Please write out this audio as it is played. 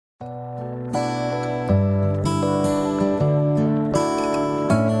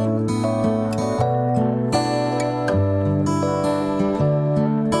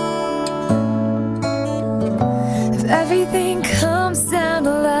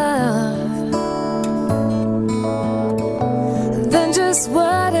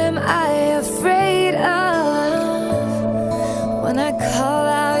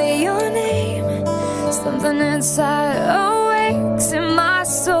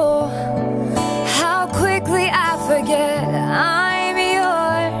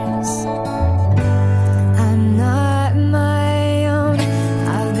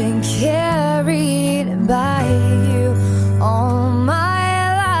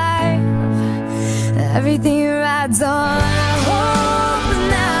Everything rides on a hope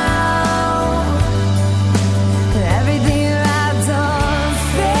now. Everything rides on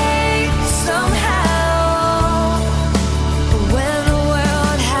faith somehow. When the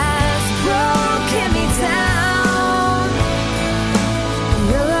world has broken me down,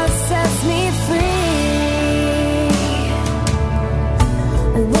 your love sets me free.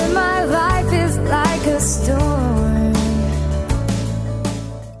 And when my life is like a storm.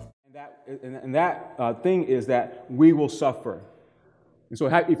 And that thing is that we will suffer. And so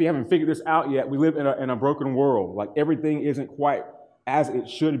if you haven't figured this out yet, we live in a broken world. Like everything isn't quite as it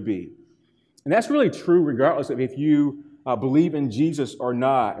should be. And that's really true regardless of if you believe in Jesus or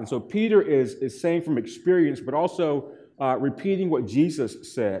not. And so Peter is saying from experience, but also repeating what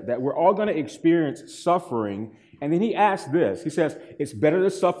Jesus said, that we're all going to experience suffering. And then he asks this. He says, it's better to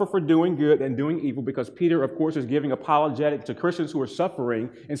suffer for doing good than doing evil, because Peter, of course, is giving apologetic to Christians who are suffering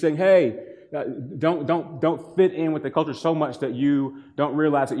and saying, hey, don't fit in with the culture so much that you don't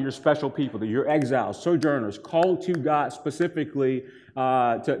realize that you're special people, that you're exiles, sojourners, called to God specifically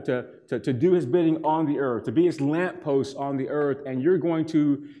to do his bidding on the earth, to be his lampposts on the earth, and you're going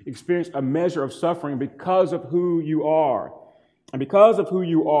to experience a measure of suffering because of who you are. And because of who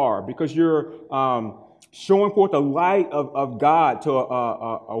you are, because you're showing forth the light of God to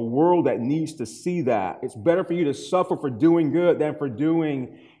a world that needs to see that. It's better for you to suffer for doing good than for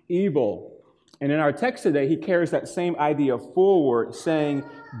doing evil. And in our text today, he carries that same idea forward, saying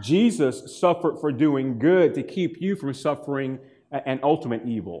Jesus suffered for doing good to keep you from suffering an ultimate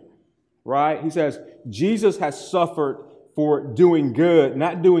evil, right? He says Jesus has suffered for doing good,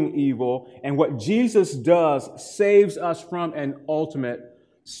 not doing evil. And what Jesus does saves us from an ultimate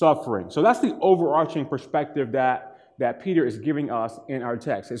suffering. So that's the overarching perspective that Peter is giving us in our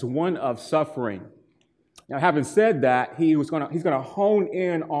text. It's one of suffering. Now, having said that, he's going to hone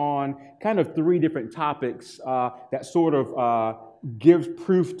in on kind of three different topics that sort of gives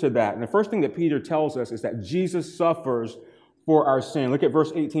proof to that. And the first thing that Peter tells us is that Jesus suffers for our sin. Look at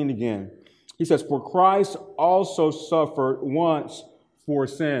verse 18 again. He says, "For Christ also suffered once for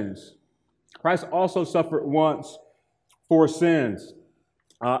sins." Christ also suffered once for sins.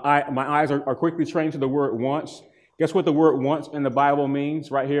 My eyes are quickly trained to the word once. Guess what the word once in the Bible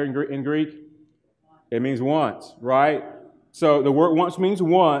means right here in Greek? It means once, right? So the word once means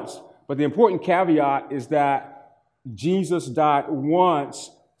once, but the important caveat is that Jesus died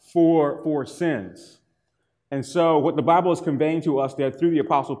once for sins. And so what the Bible is conveying to us there through the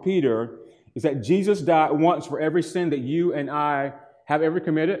Apostle Peter is that Jesus died once for every sin that you and I have ever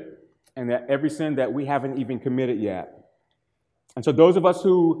committed, and that every sin that we haven't even committed yet. And so those of us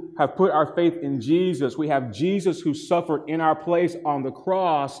who have put our faith in Jesus, we have Jesus who suffered in our place on the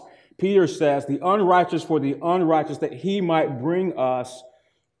cross. Peter says, the unrighteous for the unrighteous, that he might bring us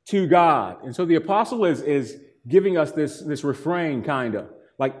to God. And so the apostle is giving us this refrain, kind of.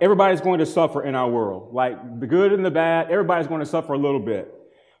 Like everybody's going to suffer in our world. Like the good and the bad, everybody's going to suffer a little bit.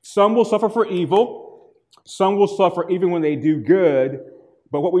 Some will suffer for evil. Some will suffer even when they do good.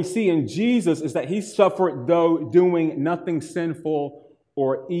 But what we see in Jesus is that he suffered though doing nothing sinful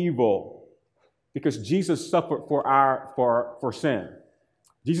or evil, because Jesus suffered for sin.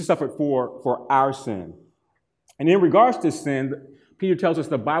 Jesus suffered for our sin. And in regards to sin, Peter tells us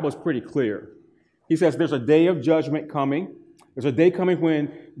the Bible is pretty clear. He says there's a day of judgment coming. There's a day coming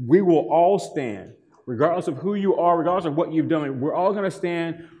when we will all stand, regardless of who you are, regardless of what you've done. We're all going to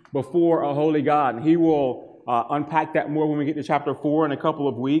stand before a holy God. And he will unpack that more when we get to chapter 4 in a couple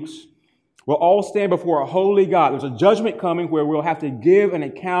of weeks. We'll all stand before a holy God. There's a judgment coming where we'll have to give an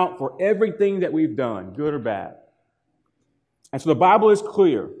account for everything that we've done, good or bad. And so the Bible is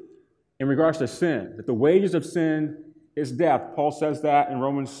clear in regards to sin, that the wages of sin is death. Paul says that in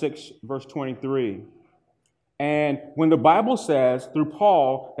Romans 6, verse 23. And when the Bible says, through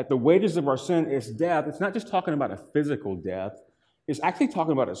Paul, that the wages of our sin is death, it's not just talking about a physical death. It's actually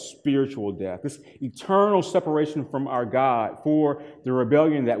talking about a spiritual death, this eternal separation from our God for the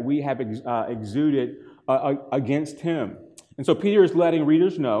rebellion that we have exuded against him. And so Peter is letting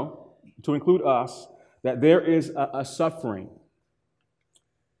readers know, to include us, that there is a suffering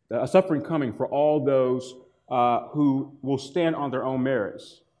coming for all those who will stand on their own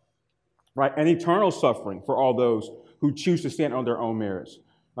merits, right? An eternal suffering for all those who choose to stand on their own merits.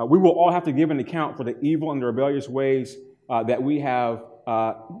 We will all have to give an account for the evil and the rebellious ways that we have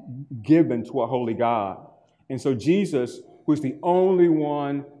given to a holy God. And so Jesus, who's the only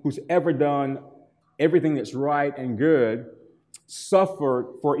one who's ever done everything that's right and good,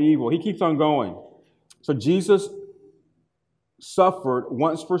 suffered for evil. He keeps on going. So Jesus suffered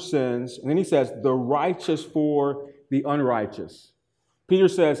once for sins, and then he says, the righteous for the unrighteous. Peter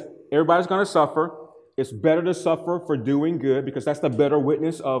says, everybody's going to suffer. It's better to suffer for doing good because that's the better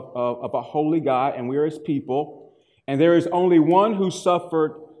witness of a holy God, and we are his people. And there is only one who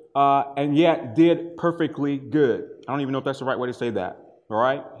suffered and yet did perfectly good. I don't even know if that's the right way to say that. All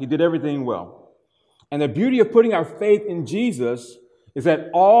right? He did everything well. And the beauty of putting our faith in Jesus is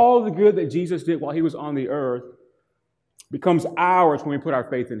that all the good that Jesus did while he was on the earth becomes ours when we put our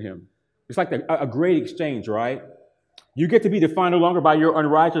faith in him. It's like a great exchange, right? You get to be defined no longer by your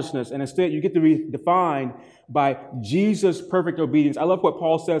unrighteousness, and instead you get to be defined by Jesus' perfect obedience. I love what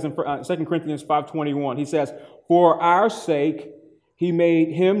Paul says in 2 Corinthians 5:21. He says, "For our sake he made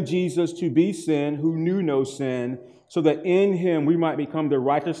him, Jesus, to be sin who knew no sin, so that in him we might become the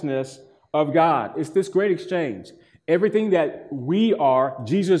righteousness of God." It's this great exchange. Everything that we are,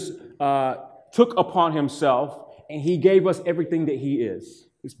 Jesus took upon himself, and he gave us everything that he is.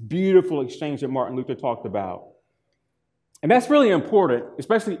 This beautiful exchange that Martin Luther talked about. And that's really important,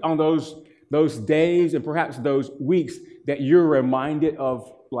 especially on those days and perhaps those weeks that you're reminded of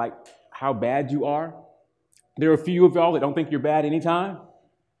like how bad you are. There are a few of y'all that don't think you're bad anytime.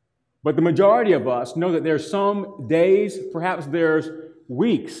 But the majority of us know that there's some days, perhaps there's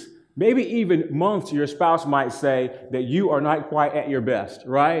weeks, maybe even months, your spouse might say that you are not quite at your best,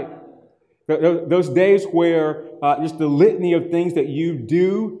 right? Those days where just the litany of things that you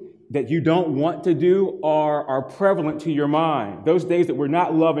do that you don't want to do are prevalent to your mind. Those days that we're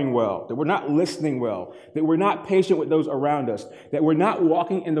not loving well, that we're not listening well, that we're not patient with those around us, that we're not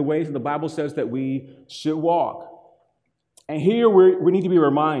walking in the ways that the Bible says that we should walk. And here we need to be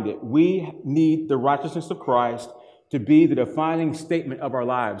reminded, we need the righteousness of Christ to be the defining statement of our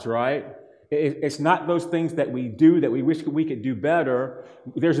lives, right? It's not those things that we do that we wish we could do better.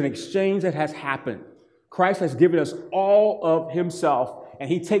 There's an exchange that has happened. Christ has given us all of himself, and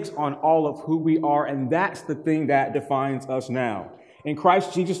he takes on all of who we are, and that's the thing that defines us now. In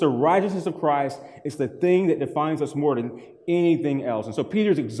Christ Jesus, the righteousness of Christ is the thing that defines us more than anything else. And so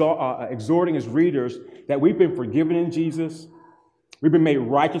Peter's exhorting his readers that we've been forgiven in Jesus. We've been made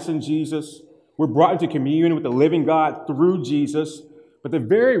righteous in Jesus. We're brought into communion with the living God through Jesus. But the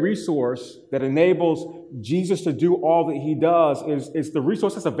very resource that enables Jesus to do all that he does is the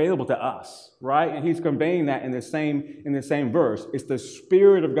resource that's available to us, right? And he's conveying that in the same verse. It's the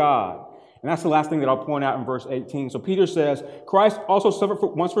Spirit of God. And that's the last thing that I'll point out in verse 18. So Peter says, Christ also suffered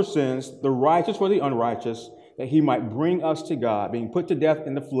once for sins, the righteous for the unrighteous, that he might bring us to God, being put to death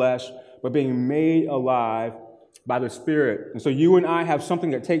in the flesh, but being made alive by the Spirit. And so you and I have something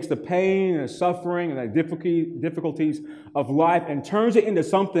that takes the pain and the suffering and the difficulties of life and turns it into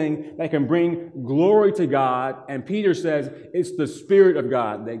something that can bring glory to God. And Peter says it's the Spirit of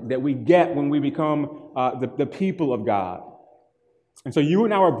God that we get when we become the people of God. And so you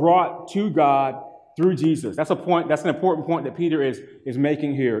and I are brought to God through Jesus. That's an important point that Peter is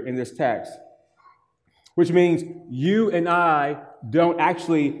making here in this text. Which means you and I don't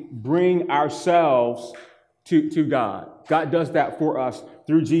actually bring ourselves to God. God does that for us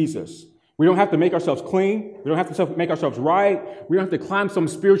through Jesus. We don't have to make ourselves clean. We don't have to make ourselves right. We don't have to climb some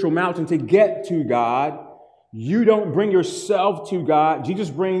spiritual mountain to get to God. You don't bring yourself to God. Jesus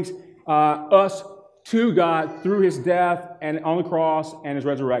brings us to God through his death and on the cross and his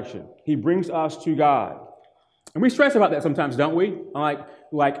resurrection. He brings us to God. And we stress about that sometimes, don't we?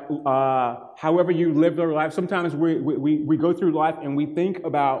 However you live your life, sometimes we go through life and we think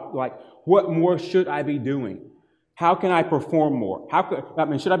about what more should I be doing? How can I perform more?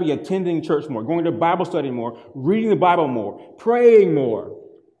 Should I be attending church more, going to Bible study more, reading the Bible more, praying more?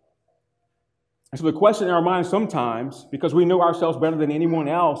 And so the question in our minds sometimes, because we know ourselves better than anyone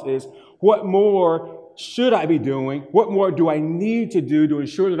else, is what more should I be doing? What more do I need to do to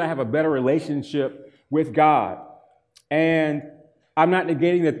ensure that I have a better relationship with God? And I'm not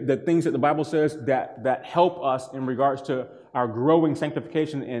negating the things that the Bible says that help us in regards to our growing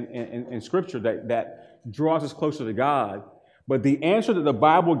sanctification in Scripture that draws us closer to God. But the answer that the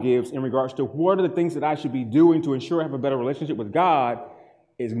Bible gives in regards to what are the things that I should be doing to ensure I have a better relationship with God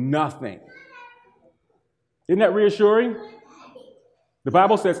is nothing. Isn't that reassuring? The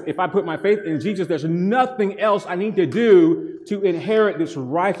Bible says if I put my faith in Jesus, there's nothing else I need to do to inherit this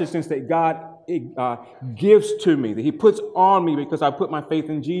righteousness that God gives to me, that he puts on me because I put my faith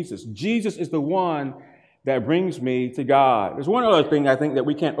in Jesus. Jesus is the one that brings me to God. There's one other thing I think that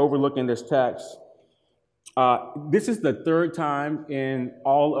we can't overlook in this text. This is the third time in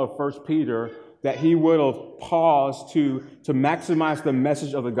all of 1 Peter that he would have paused to maximize the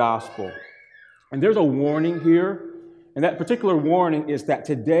message of the gospel. And there's a warning here. And that particular warning is that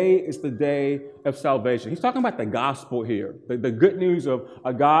today is the day of salvation. He's talking about the gospel here, the good news of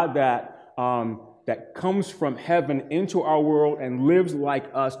a God that that comes from heaven into our world and lives like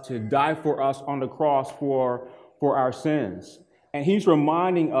us to die for us on the cross for our sins. And he's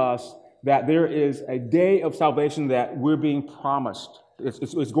reminding us that there is a day of salvation that we're being promised.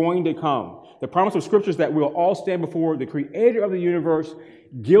 It's going to come. The promise of Scripture is that we'll all stand before the Creator of the universe,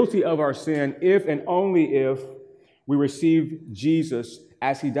 guilty of our sin, if and only if we receive Jesus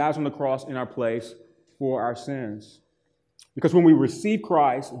as he dies on the cross in our place for our sins. Because when we receive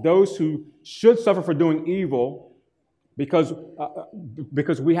Christ, those who should suffer for doing evil because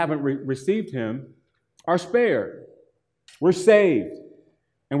we haven't received him are spared. We're saved.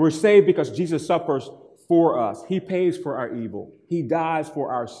 And we're saved because Jesus suffers for us. He pays for our evil. He dies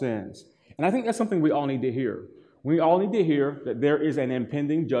for our sins. And I think that's something we all need to hear. We all need to hear that there is an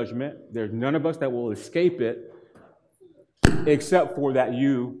impending judgment. There's none of us that will escape it, except for that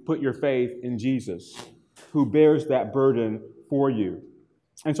you put your faith in Jesus, who bears that burden for you.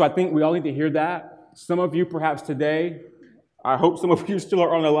 And so I think we all need to hear that. Some of you perhaps today, I hope some of you still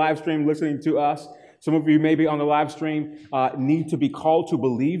are on the live stream listening to us. Some of you maybe on the live stream need to be called to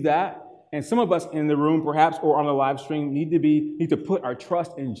believe that. And some of us in the room perhaps or on the live stream need to put our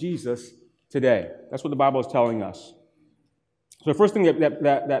trust in Jesus today. That's what the Bible is telling us. So the first thing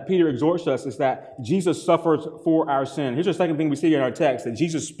that Peter exhorts us is that Jesus suffers for our sin. Here's the second thing we see in our text, that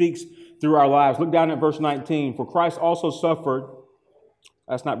Jesus speaks through our lives. Look down at verse 19. For Christ also suffered,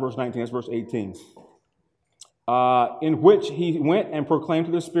 that's not verse 19, that's verse 18, in which he went and proclaimed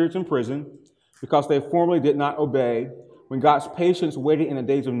to the spirits in prison, because they formerly did not obey, when God's patience waited in the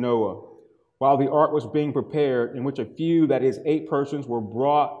days of Noah, while the ark was being prepared, in which a few, that is 8 persons, were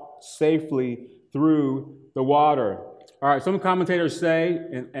brought safely through the water. All right, some commentators say,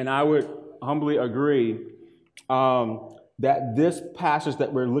 and I would humbly agree, that this passage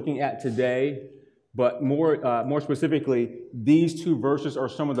that we're looking at today, but more specifically, these 2 verses are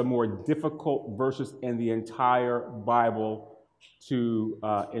some of the more difficult verses in the entire Bible to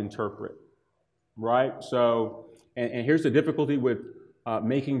interpret, right? So, and here's the difficulty with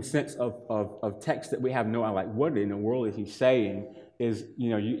making sense of text that we have no idea, like, what in the world is he saying? Is,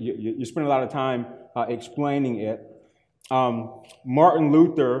 you spend a lot of time explaining it. Martin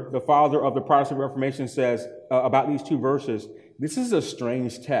Luther, the father of the Protestant Reformation, says about these 2 verses, this is a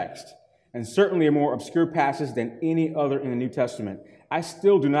strange text, and certainly a more obscure passage than any other in the New Testament. I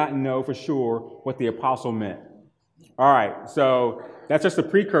still do not know for sure what the apostle meant. All right, so that's just a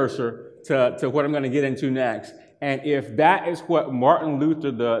precursor to what I'm going to get into next. And if that is what Martin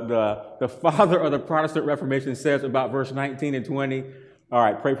Luther, the father of the Protestant Reformation, says about verse 19 and 20, all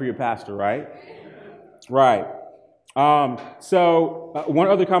right, pray for your pastor, right? Right. So one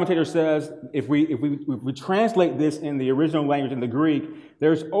other commentator says if we translate this in the original language, in the Greek,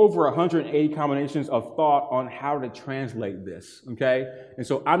 there's over 180 combinations of thought on how to translate this, okay? And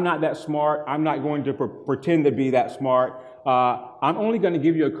so I'm not that smart. I'm not going to pretend to be that smart. I'm only going to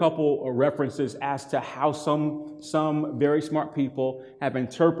give you a couple of references as to how some very smart people have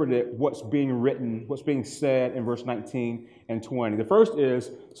interpreted what's being written, what's being said in verse 19 and 20. The first is,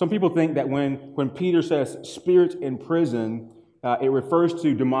 some people think that when Peter says spirits in prison, it refers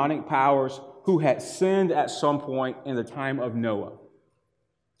to demonic powers who had sinned at some point in the time of Noah.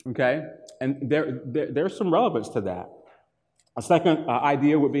 Okay? And there's some relevance to that. A second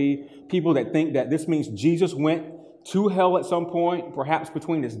idea would be people that think that this means Jesus went to hell at some point, perhaps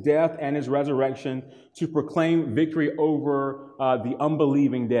between his death and his resurrection, to proclaim victory over the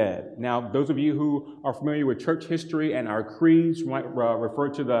unbelieving dead. Now, those of you who are familiar with church history and our creeds might refer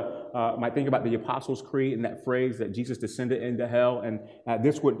to might think about the Apostles' Creed and that phrase that Jesus descended into hell, and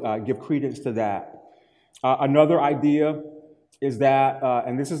this would give credence to that. Another idea is that,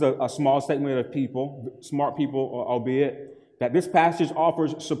 and this is a small segment of people, smart people albeit, that this passage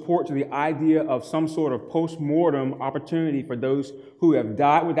offers support to the idea of some sort of post-mortem opportunity for those who have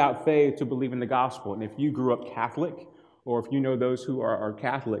died without faith to believe in the gospel. And if you grew up Catholic, or if you know those who are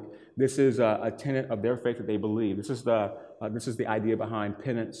Catholic, this is a tenet of their faith that they believe. This is the idea behind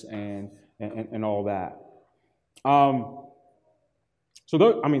penance and all that.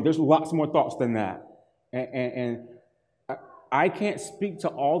 There's lots more thoughts than that, and I can't speak to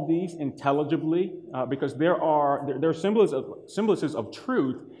all these intelligibly because there are symbolisms of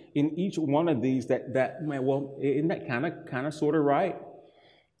truth in each one of these that isn't that kind of sort of right?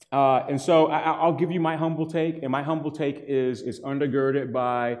 And so I'll give you my humble take, and my humble take is undergirded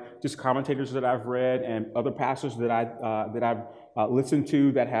by just commentators that I've read and other pastors that I've listened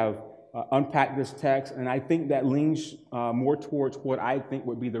to that have unpacked this text, and I think that leans more towards what I think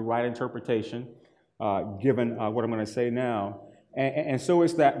would be the right interpretation. Given what I'm going to say now. And so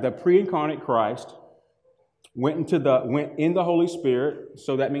it's that the pre-incarnate Christ went in the Holy Spirit,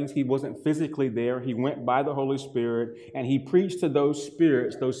 so that means he wasn't physically there. He went by the Holy Spirit, and he preached to those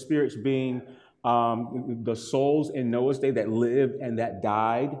spirits being the souls in Noah's day that lived and that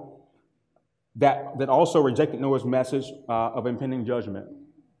died, that also rejected Noah's message of impending judgment.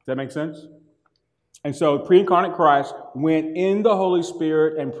 Does that make sense? And so pre-incarnate Christ went in the Holy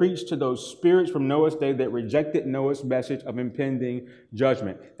Spirit and preached to those spirits from Noah's day that rejected Noah's message of impending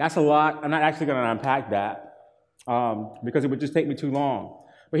judgment. That's a lot. I'm not actually going to unpack that because it would just take me too long.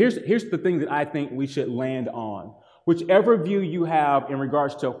 But here's the thing that I think we should land on. Whichever view you have in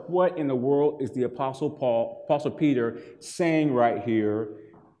regards to what in the world is the Apostle Peter saying right here,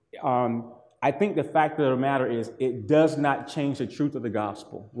 I think the fact of the matter is it does not change the truth of the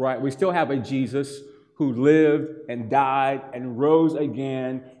gospel, right? We still have a Jesus who lived and died and rose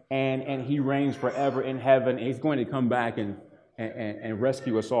again, and he reigns forever in heaven, and he's going to come back and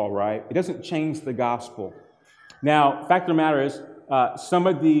rescue us all, right? It doesn't change the gospel. Now, fact of the matter is, some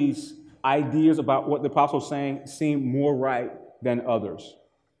of these ideas about what the apostle's saying seem more right than others.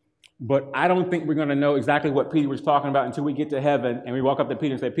 But I don't think we're going to know exactly what Peter was talking about until we get to heaven and we walk up to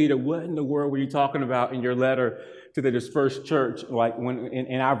Peter and say, Peter, what in the world were you talking about in your letter to the dispersed church, like when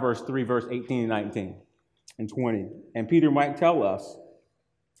in our verse 3, verse 18 and 19 and 20? And Peter might tell us.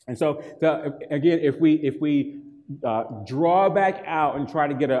 And so, again, if we draw back out and try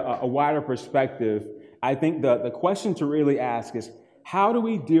to get a wider perspective, I think the question to really ask is, how do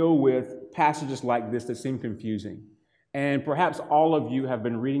we deal with passages like this that seem confusing? And perhaps all of you have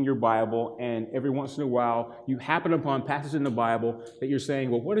been reading your Bible, and every once in a while, you happen upon passages in the Bible that you're saying,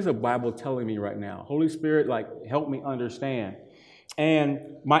 well, what is the Bible telling me right now? Holy Spirit, help me understand. And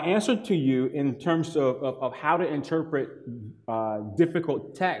my answer to you in terms of how to interpret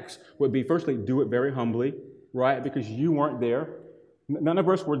difficult texts would be, firstly, do it very humbly, right? Because you weren't there. None of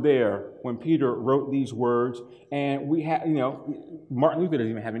us were there when Peter wrote these words, and we had, Martin Luther doesn't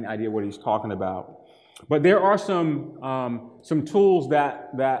even have any idea what he's talking about. But there are some tools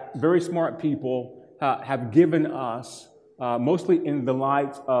that very smart people have given us, mostly in the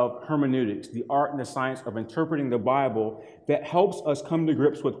light of hermeneutics, the art and the science of interpreting the Bible, that helps us come to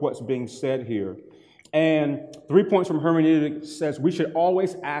grips with what's being said here. And 3 points from hermeneutics says we should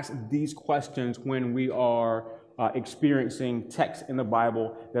always ask these questions when we are experiencing texts in the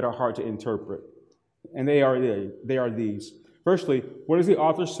Bible that are hard to interpret. And they are these. Firstly, what is the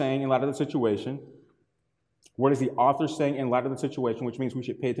author saying in light of the situation? What is the author saying in light of the situation, which means we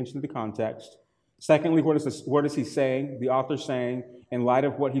should pay attention to the context. Secondly, what is he saying, the author saying, in light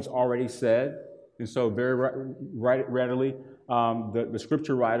of what he's already said? And so very readily, the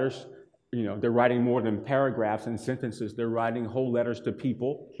scripture writers, they're writing more than paragraphs and sentences. They're writing whole letters to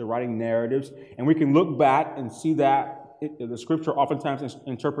people. They're writing narratives. And we can look back and see that the scripture oftentimes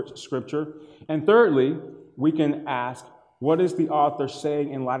interprets scripture. And thirdly, we can ask, what is the author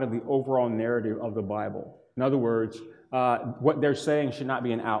saying in light of the overall narrative of the Bible? In other words, what they're saying should not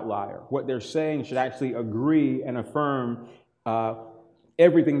be an outlier. What they're saying should actually agree and affirm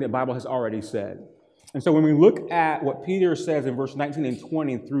everything that the Bible has already said. And so when we look at what Peter says in verse 19 and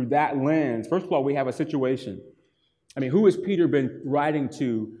 20 through that lens, first of all, we have a situation. I mean, who has Peter been writing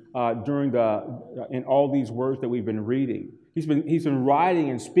to in all these words that we've been reading? He's been writing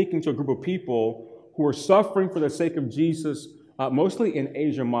and speaking to a group of people who are suffering for the sake of Jesus, mostly in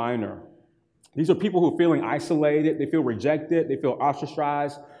Asia Minor. These are people who are feeling isolated, they feel rejected, they feel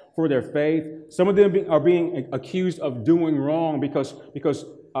ostracized for their faith. Some of them are being accused of doing wrong because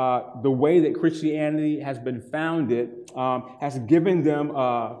the way that Christianity has been founded has given them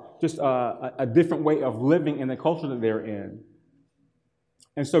just a different way of living in the culture that they're in.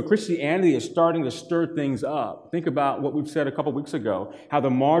 And so Christianity is starting to stir things up. Think about what we've said a couple weeks ago, how the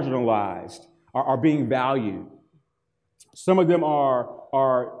marginalized are being valued. Some of them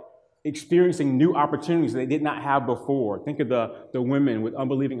are experiencing new opportunities they did not have before. Think of the women with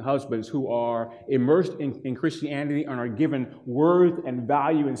unbelieving husbands who are immersed in Christianity and are given worth and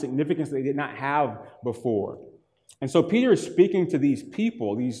value and significance they did not have before. And so Peter is speaking to these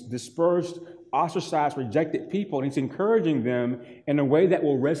people, these dispersed, ostracized, rejected people, and he's encouraging them in a way that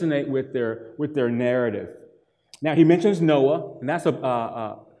will resonate with their narrative. Now, he mentions Noah, and that's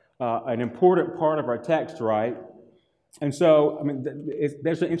an important part of our text, right? And so, I mean,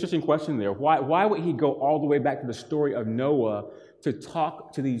 there's an interesting question there. Why would he go all the way back to the story of Noah to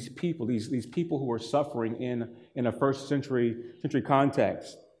talk to these people, these people who are suffering in a first century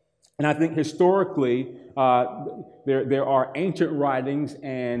context? And I think historically, there are ancient writings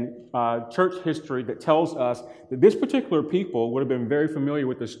and church history that tells us that this particular people would have been very familiar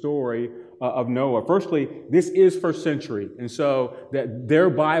with the story of Noah. Firstly, this is first century, and so that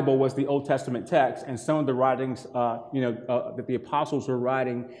their Bible was the Old Testament text, and some of the writings, that the apostles were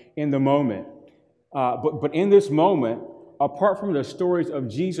writing in the moment. But in this moment, apart from the stories of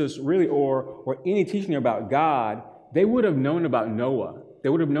Jesus, really, or any teaching about God, they would have known about Noah. They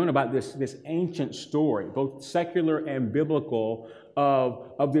would have known about this ancient story, both secular and biblical,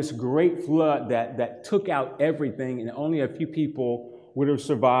 of this great flood that took out everything, and only a few people would have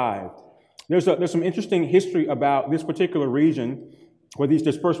survived. There's some interesting history about this particular region where these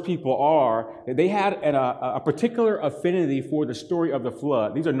dispersed people are. They had a particular affinity for the story of the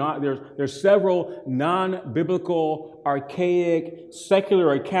flood. These are not, there's several non-biblical, archaic,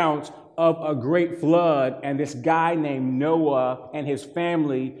 secular accounts of a great flood and this guy named Noah and his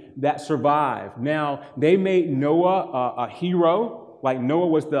family that survived. Now, they made Noah a hero. Like Noah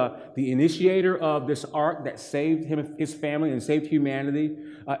was the initiator of this ark that saved his family and saved humanity.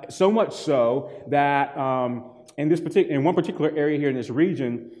 So much so that in one particular area here in this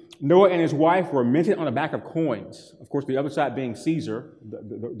region, Noah and his wife were minted on the back of coins. Of course, the other side being Caesar,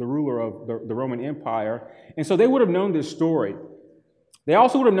 the ruler of the Roman Empire. And so they would have known this story. They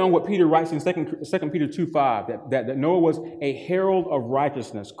also would have known what Peter writes in 2 Peter 2:5, that Noah was a herald of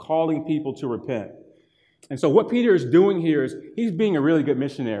righteousness, calling people to repent. And so what Peter is doing here is he's being a really good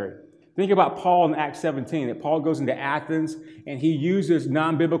missionary. Think about Paul in Acts 17, that Paul goes into Athens and he uses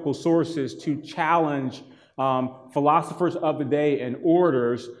non-biblical sources to challenge philosophers of the day and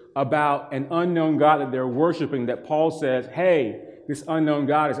orders about an unknown God that they're worshiping, that Paul says, hey, this unknown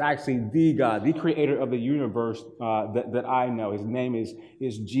God is actually the God, the creator of the universe that I know. His name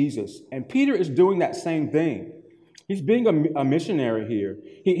is Jesus. And Peter is doing that same thing. He's being a missionary here.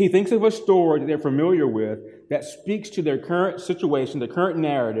 He thinks of a story that they're familiar with that speaks to their current situation, the current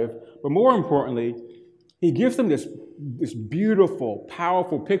narrative, but more importantly, he gives them this beautiful,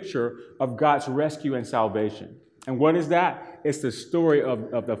 powerful picture of God's rescue and salvation. And what is that? It's the story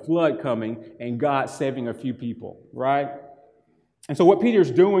of the flood coming and God saving a few people, right? And so what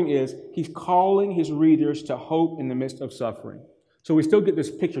Peter's doing is he's calling his readers to hope in the midst of suffering. So we still get this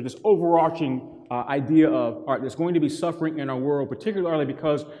picture, this overarching idea of, all right, there's going to be suffering in our world, particularly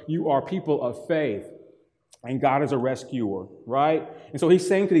because you are people of faith and God is a rescuer, right? And so he's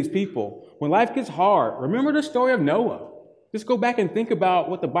saying to these people, when life gets hard, remember the story of Noah. Just go back and think about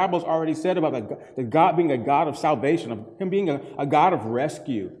what the Bible's already said about the God being a God of salvation, of him being a God of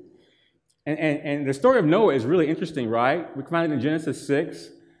rescue. And the story of Noah is really interesting, right? We find it in Genesis 6.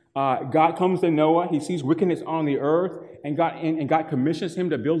 God comes to Noah. He sees wickedness on the earth, and God commissions him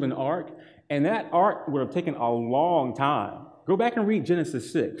to build an ark. And that ark would have taken a long time. Go back and read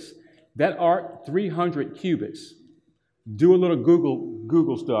Genesis 6. That ark, 300 cubits. Do a little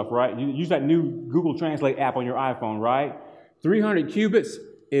Google stuff, right? You use that new Google Translate app on your iPhone, right? 300 cubits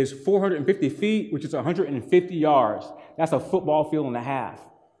is 450 feet, which is 150 yards. That's a football field and a half.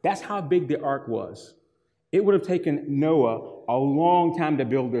 That's how big the ark was. It would have taken Noah a long time to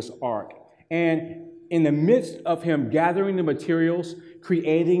build this ark. And in the midst of him gathering the materials,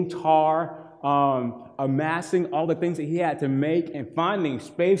 creating tar, amassing all the things that he had to make and finding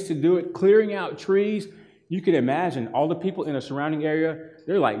space to do it, clearing out trees, you can imagine all the people in the surrounding area,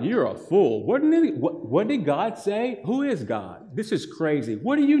 they're like, you're a fool. What did God say? Who is God? This is crazy.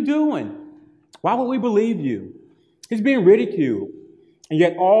 What are you doing? Why would we believe you? He's being ridiculed. And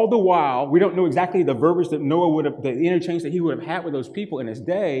yet all the while, we don't know exactly the verbiage that Noah would have, the interchange that he would have had with those people in his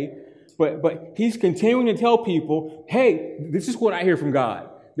day, but he's continuing to tell people, hey, this is what I hear from God.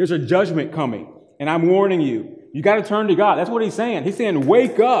 There's a judgment coming, and I'm warning you. You got to turn to God. That's what he's saying. He's saying,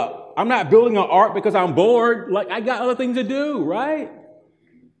 wake up. I'm not building an ark because I'm bored. Like, I got other things to do, right?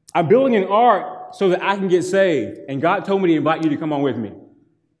 I'm building an ark so that I can get saved. And God told me to invite you to come on with me.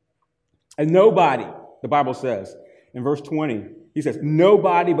 And nobody, the Bible says, in verse 20, he says,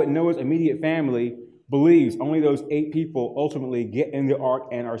 nobody but Noah's immediate family believes. Only those 8 people ultimately get in the ark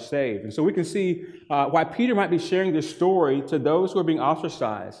and are saved. And so we can see why Peter might be sharing this story to those who are being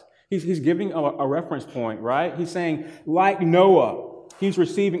ostracized. He's giving a reference point, right? He's saying, like Noah, he's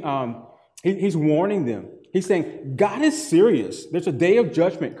receiving, he's warning them. He's saying, God is serious. There's a day of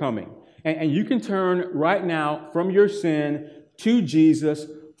judgment coming. And you can turn right now from your sin to Jesus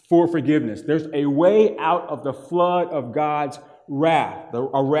for forgiveness. There's a way out of the flood of God's wrath,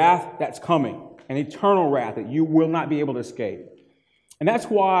 a wrath that's coming, an eternal wrath that you will not be able to escape. And that's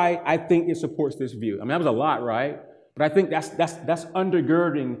why I think it supports this view. I mean, that was a lot, right? But I think that's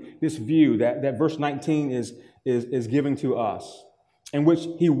undergirding this view that verse 19 is giving to us. in which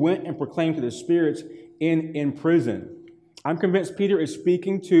he went and proclaimed to the spirits in prison. I'm convinced Peter is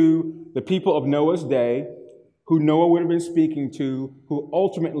speaking to the people of Noah's day, who Noah would have been speaking to, who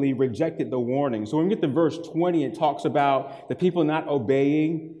ultimately rejected the warning. So when we get to verse 20, it talks about the people not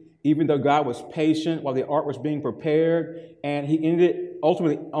obeying, even though God was patient while the ark was being prepared, and he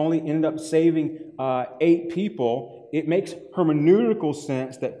ultimately only ended up saving 8 people. It makes hermeneutical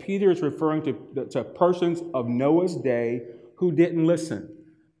sense that Peter is referring to persons of Noah's day who didn't listen,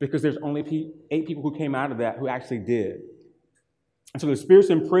 because there's only 8 people who came out of that who actually did. And so the spirits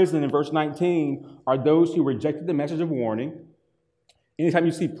in prison in verse 19 are those who rejected the message of warning. Anytime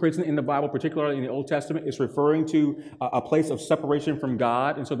you see prison in the Bible, particularly in the Old Testament, it's referring to a place of separation from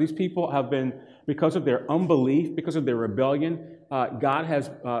God. And so these people have been, because of their unbelief, because of their rebellion, God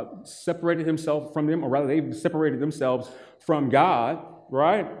has separated himself from them, or rather they've separated themselves from God,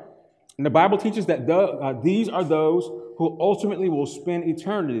 right? And the Bible teaches that these are those who ultimately will spend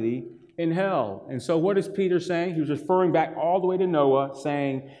eternity in hell. And so what is Peter saying? He was referring back all the way to Noah,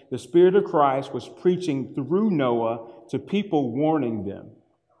 saying the Spirit of Christ was preaching through Noah to people, warning them.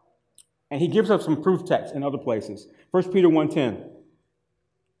 And he gives us some proof texts in other places. 1 Peter 1:10.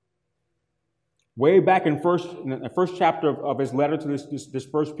 Way back in the first chapter of his letter to this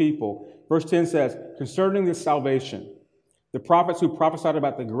first people, verse 10 says, concerning this salvation, the prophets who prophesied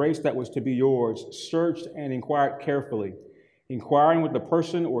about the grace that was to be yours searched and inquired carefully, inquiring what the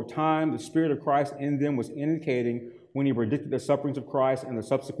person or time the Spirit of Christ in them was indicating when he predicted the sufferings of Christ and the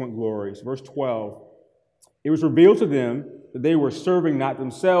subsequent glories. Verse 12, it was revealed to them that they were serving not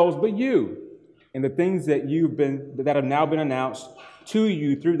themselves, but you, and the things that have now been announced to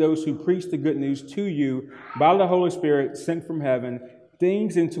you through those who preach the good news to you by the Holy Spirit sent from heaven,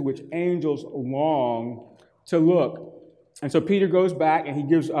 things into which angels long to look. And so Peter goes back and he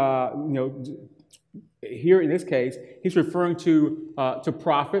gives, here in this case, he's referring to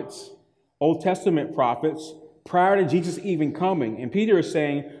prophets, Old Testament prophets, prior to Jesus even coming. And Peter is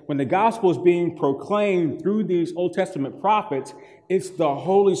saying when the gospel is being proclaimed through these Old Testament prophets, it's the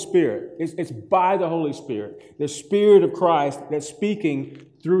Holy Spirit. It's by the Holy Spirit, the Spirit of Christ that's speaking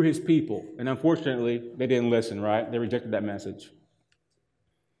through his people. And unfortunately, they didn't listen, right? They rejected that message.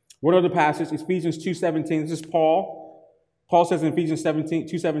 One other passage, Ephesians 2:17. This is Paul. Paul says in Ephesians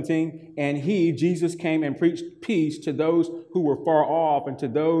 2:17, and he, Jesus, came and preached peace to those who were far off and to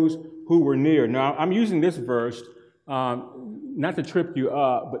those who were near. Now, I'm using this verse not to trip you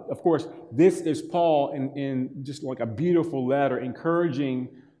up, but of course, this is Paul in just like a beautiful letter encouraging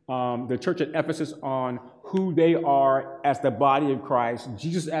the church at Ephesus on who they are as the body of Christ,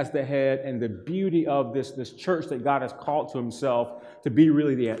 Jesus as the head, and the beauty of this church that God has called to himself to be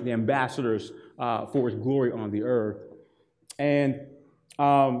really the ambassadors for his glory on the earth. And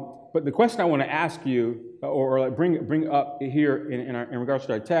but the question I want to ask you, or bring up here in regards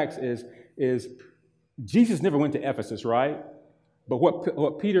to our text, is Jesus never went to Ephesus, right? But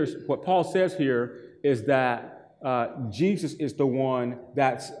what Paul says here is that Jesus is the one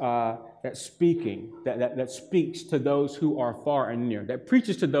that's speaking, that speaks to those who are far and near, that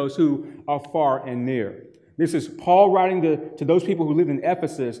preaches to those who are far and near. This is Paul writing to those people who lived in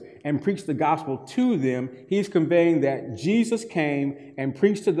Ephesus and preached the gospel to them. He's conveying that Jesus came and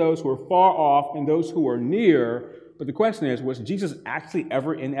preached to those who are far off and those who are near. But the question is, was Jesus actually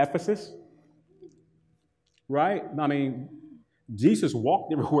ever in Ephesus? Right? I mean, Jesus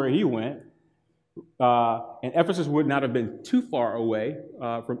walked everywhere he went. And Ephesus would not have been too far away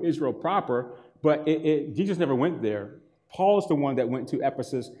from Israel proper, but Jesus never went there. Paul is the one that went to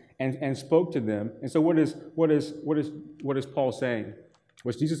Ephesus and spoke to them. And so what is Paul saying?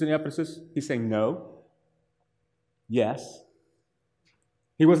 Was Jesus in Ephesus? He's saying no. Yes.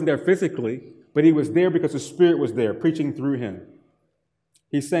 He wasn't there physically, but he was there because the Spirit was there, preaching through him.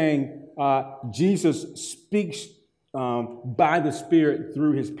 He's saying Jesus speaks by the Spirit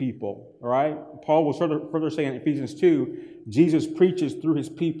through his people. All right? Paul will further say in Ephesians 2, Jesus preaches through his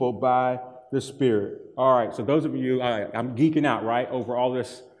people by the Spirit. All right, so those of you, I'm geeking out, right, over all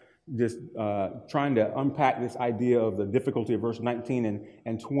this trying to unpack this idea of the difficulty of verse 19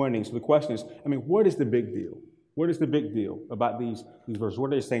 and 20. So the question is, what is the big deal? What is the big deal about these verses?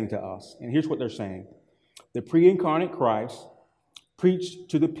 What are they saying to us? And here's what they're saying. The pre-incarnate Christ preached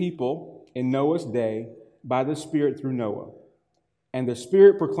to the people in Noah's day by the Spirit through Noah. And the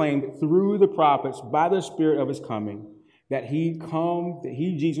Spirit proclaimed through the prophets by the Spirit of his coming that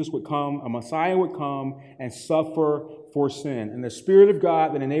Jesus would come, a Messiah would come and suffer for sin. And the Spirit of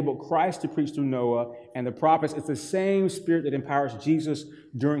God that enabled Christ to preach through Noah and the prophets is the same Spirit that empowers Jesus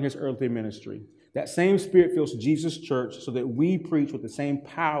during his earthly ministry. That same Spirit fills Jesus' church so that we preach with the same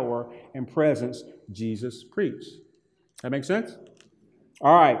power and presence Jesus preached. That make sense?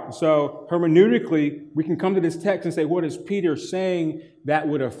 All right, so hermeneutically, we can come to this text and say, what is Peter saying that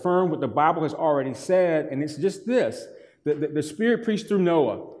would affirm what the Bible has already said? And it's just this. The Spirit preached through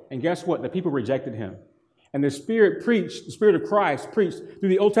Noah, and guess what? The people rejected him. And the Spirit of Christ preached through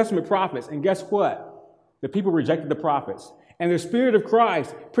the Old Testament prophets, and guess what? The people rejected the prophets. And the Spirit of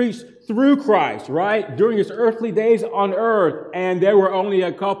Christ preached through Christ, right? During his earthly days on earth, and there were only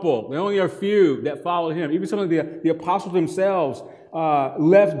a couple, only a few that followed him. Even some of the apostles themselves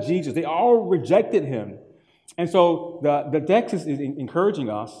left Jesus. They all rejected him. And so the text is encouraging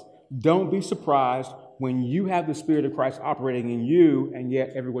us, don't be surprised when you have the Spirit of Christ operating in you and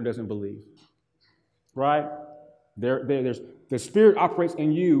yet everyone doesn't believe. Right? There's the Spirit operates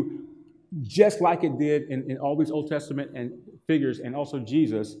in you just like it did in all these Old Testament and figures and also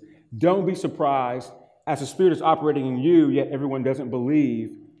Jesus. Don't be surprised as the Spirit is operating in you, yet everyone doesn't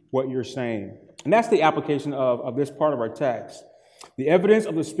believe what you're saying. And that's the application of this part of our text. The evidence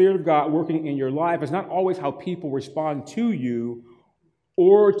of the Spirit of God working in your life is not always how people respond to you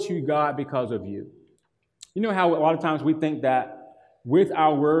or to God because of you. You know how a lot of times we think that with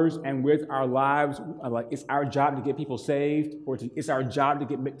our words and with our lives, like it's our job to get people saved, or it's our job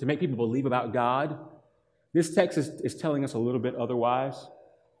to make people believe about God? This text is telling us a little bit otherwise.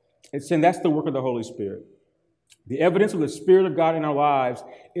 It's saying that's the work of the Holy Spirit. The evidence of the Spirit of God in our lives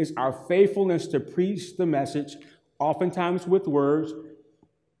is our faithfulness to preach the message, oftentimes with words,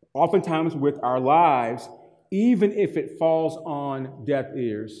 oftentimes with our lives, even if it falls on deaf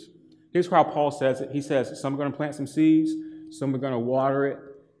ears. Here's how Paul says it. He says, some are going to plant some seeds, some are going to water it.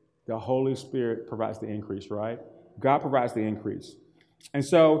 The Holy Spirit provides the increase, right? God provides the increase. And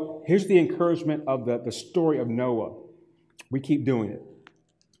so here's the encouragement of the story of Noah. We keep doing it.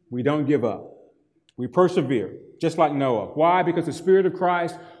 We don't give up. We persevere, just like Noah. Why? Because the Spirit of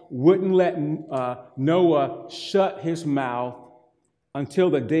Christ wouldn't let Noah shut his mouth until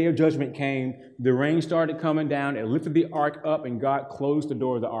the day of judgment came. The rain started coming down. It lifted the ark up, and God closed the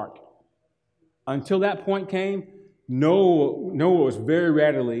door of the ark. Until that point came, Noah was very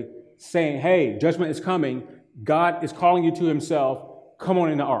readily saying, hey, judgment is coming. God is calling you to himself. Come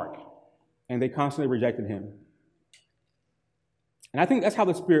on in the ark. And they constantly rejected him. And I think that's how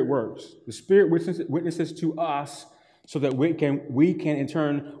the Spirit works. The Spirit witnesses to us so that we can in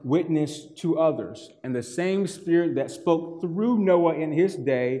turn witness to others. And the same Spirit that spoke through Noah in his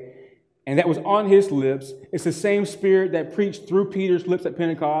day and that was on his lips, it's the same Spirit that preached through Peter's lips at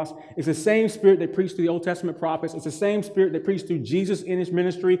Pentecost. It's the same Spirit that preached to the Old Testament prophets. It's the same Spirit that preached through Jesus in his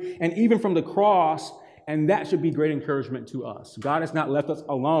ministry and even from the cross. And that should be great encouragement to us. God has not left us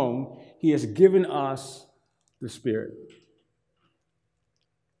alone. He has given us the Spirit.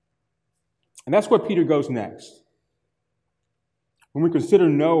 And that's where Peter goes next. When we consider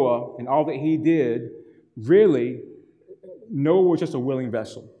Noah and all that he did, really, Noah was just a willing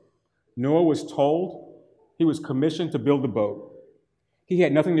vessel. Noah was told, he was commissioned to build the boat. He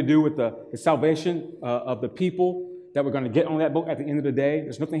had nothing to do with the salvation of the people that were going to get on that boat at the end of the day.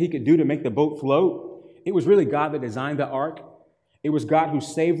 There's nothing he could do to make the boat float. It was really God that designed the ark. It was God who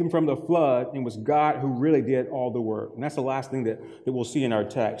saved them from the flood, and it was God who really did all the work. And that's the last thing that we'll see in our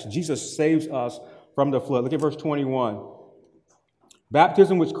text. Jesus saves us from the flood. Look at verse 21.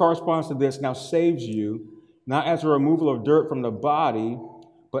 Baptism, which corresponds to this, now saves you, not as a removal of dirt from the body,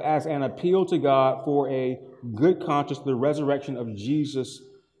 but as an appeal to God for a good conscience, the resurrection of Jesus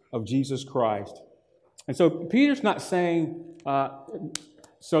Christ. And so Peter's not saying,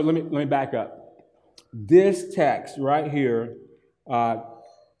 so let me back up. This text right here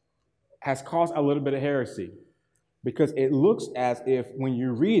has caused a little bit of heresy because it looks as if when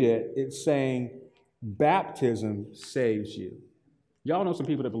you read it, it's saying baptism saves you. Y'all know some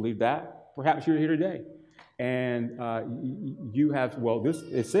people that believe that. Perhaps you're here today. And you have,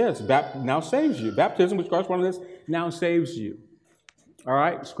 it says, now saves you. Baptism, which corresponds to this, now saves you. All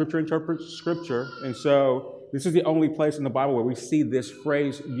right? Scripture interprets Scripture. And so this is the only place in the Bible where we see this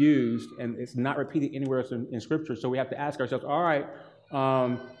phrase used, and it's not repeated anywhere else in Scripture. So we have to ask ourselves, all right,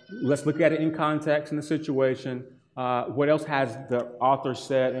 let's look at it in context in the situation. What else has the author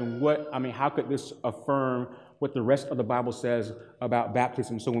said, and how could this affirm what the rest of the Bible says about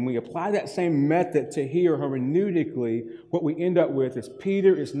baptism? So when we apply that same method to here hermeneutically, what we end up with is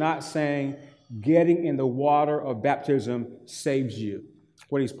Peter is not saying getting in the water of baptism saves you.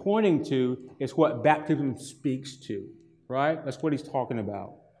 What he's pointing to is what baptism speaks to, right? That's what he's talking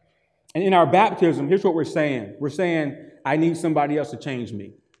about. And in our baptism, here's what we're saying. We're saying, I need somebody else to change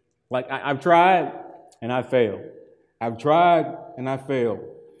me. Like, I've tried and I failed. I've tried and I failed.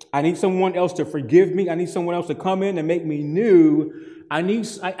 I need someone else to forgive me. I need someone else to come in and make me new. I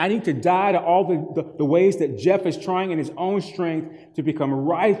need to die to all the ways that Jeff is trying in his own strength to become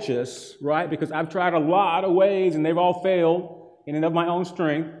righteous, right? Because I've tried a lot of ways and they've all failed in and of my own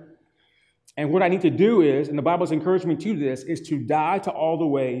strength. And what I need to do is, and the Bible's encouraged me to this, is to die to all the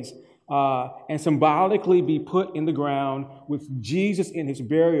ways and symbolically be put in the ground with Jesus in his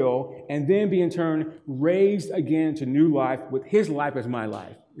burial, and then be in turn raised again to new life with his life as my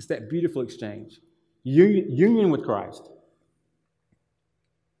life. It's that beautiful exchange. Union with Christ.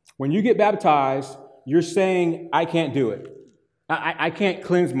 When you get baptized, you're saying, I can't do it. I can't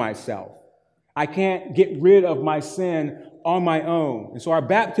cleanse myself. I can't get rid of my sin on my own. And so our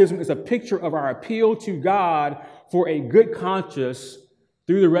baptism is a picture of our appeal to God for a good conscience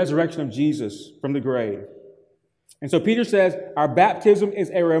through the resurrection of Jesus from the grave. And so Peter says our baptism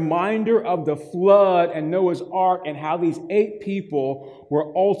is a reminder of the flood and Noah's ark and how these 8 people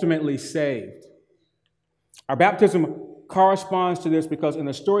were ultimately saved. Our baptism corresponds to this because in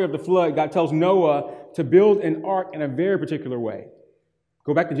the story of the flood, God tells Noah to build an ark in a very particular way.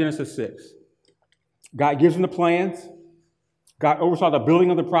 Go back to Genesis 6. God gives him the plans. God oversaw the building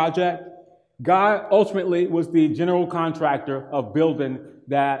of the project. God ultimately was the general contractor of building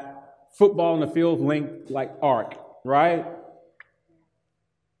that football in the field length like ark, right?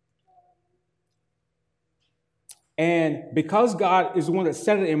 And because God is the one that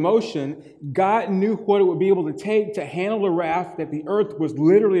set it in motion, God knew what it would be able to take to handle the wrath that the earth was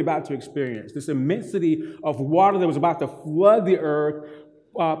literally about to experience. This immensity of water that was about to flood the earth,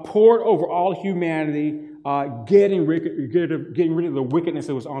 poured over all humanity, getting rid of the wickedness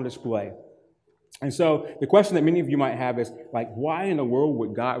that was on display. And so the question that many of you might have is, like, why in the world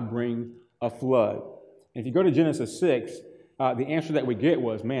would God bring a flood? And if you go to Genesis 6, the answer that we get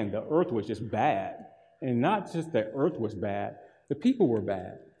was, man, the earth was just bad. And not just the earth was bad, the people were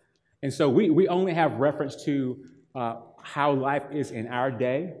bad. And so we only have reference to how life is in our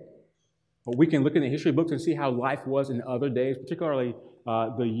day. But we can look in the history books and see how life was in other days, particularly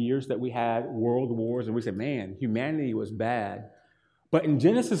the years that we had world wars. And we said, man, humanity was bad. But in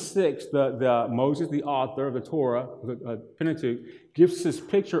Genesis 6, Moses, the author of the Torah, the Pentateuch, gives this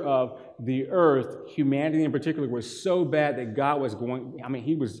picture of the earth, humanity in particular, was so bad that God was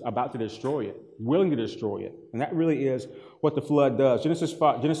he was about to destroy it, willing to destroy it. And that really is what the flood does. Genesis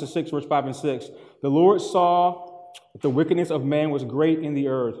 6, verse 5 and 6, the Lord saw that the wickedness of man was great in the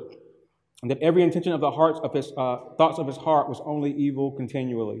earth, and that every intention of the thoughts of his heart was only evil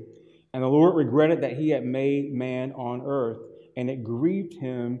continually. And the Lord regretted that he had made man on earth, and it grieved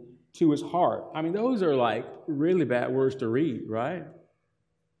him to his heart. I mean, those are like really bad words to read, right?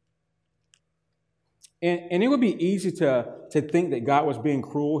 And it would be easy to think that God was being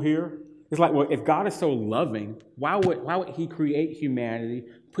cruel here. It's like, well, if God is so loving, why would he create humanity,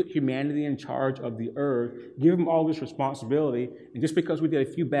 put humanity in charge of the earth, give him all this responsibility, and just because we did a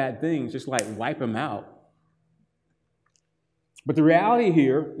few bad things, just like wipe him out? But the reality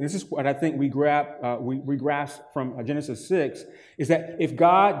here, and this is what I think we grasp from Genesis 6, is that if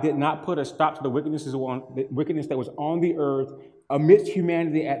God did not put a stop to the wickedness that was on the earth amidst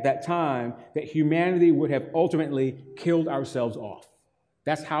humanity at that time, that humanity would have ultimately killed ourselves off.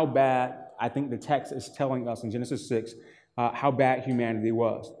 That's how bad I think the text is telling us in Genesis 6 how bad humanity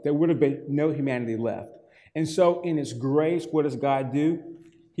was. There would have been no humanity left. And so in his grace, what does God do?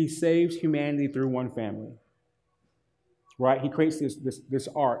 He saves humanity through one family. Right? He creates this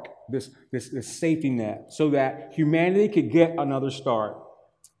ark, this safety net, so that humanity could get another start.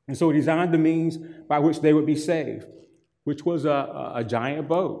 And so he designed the means by which they would be saved, which was a giant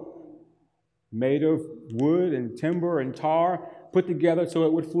boat made of wood and timber and tar put together so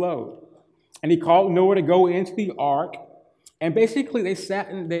it would float. And he called Noah to go into the ark, and basically they sat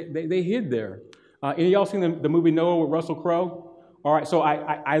and they hid there. Any of y'all seen the movie Noah with Russell Crowe? All right, so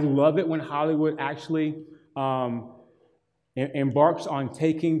I love it when Hollywood actually embarks on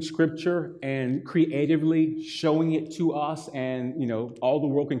taking scripture and creatively showing it to us, and all the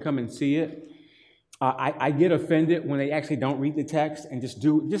world can come and see it. I get offended when they actually don't read the text and just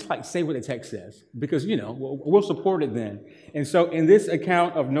say what the text says, because we'll support it then. And so in this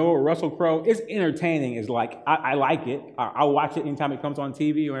account of Noah, Russell Crowe, it's entertaining. It's like I like it. I'll watch it anytime it comes on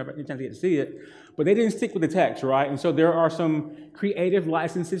TV or anytime I get to see it. But they didn't stick with the text, right? And so there are some creative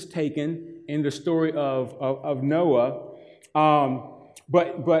licenses taken in the story of Noah.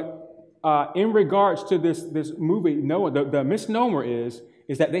 But in regards to this movie, Noah, the misnomer is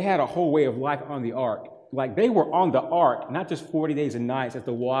that they had a whole way of life on the ark. Like they were on the ark, not just 40 days and nights as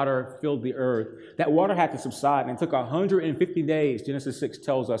the water filled the earth. That water had to subside, and it took 150 days, Genesis 6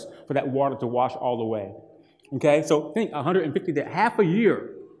 tells us, for that water to wash all away. Okay, so think 150 days, half a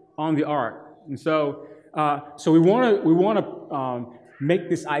year on the ark. And so we want to make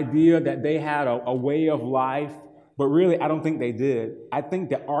this idea that they had a way of life, but really, I don't think they did. I think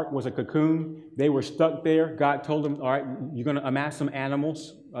the ark was a cocoon. They were stuck there. God told them, all right, you're going to amass some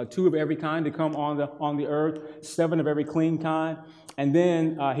animals, 2 of every kind to come on the earth, 7 of every clean kind. And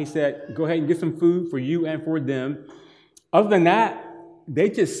then he said, go ahead and get some food for you and for them. Other than that, they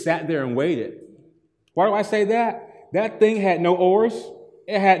just sat there and waited. Why do I say that? That thing had no oars.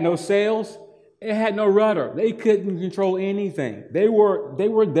 It had no sails. It had no rudder. They couldn't control anything. They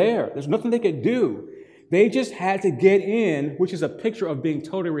were there. There's nothing they could do. They just had to get in, which is a picture of being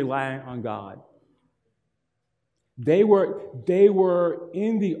totally reliant on God. They were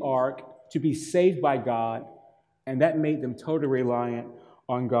in the ark to be saved by God, and that made them totally reliant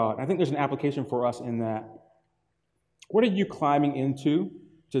on God. I think there's an application for us in that. What are you climbing into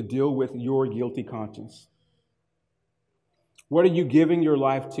to deal with your guilty conscience? What are you giving your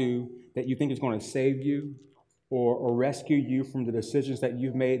life to that you think is going to save you or rescue you from the decisions that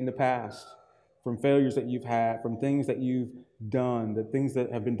you've made in the past, from failures that you've had, from things that you've done, the things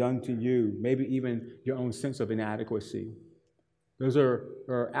that have been done to you, maybe even your own sense of inadequacy? Those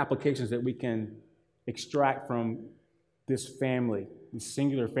are applications that we can extract from this family, this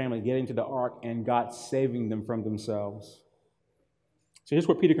singular family getting to the ark and God saving them from themselves. So here's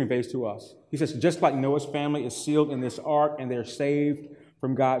what Peter conveys to us. He says, just like Noah's family is sealed in this ark and they're saved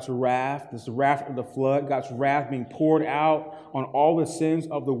from God's wrath, this wrath of the flood, God's wrath being poured out on all the sins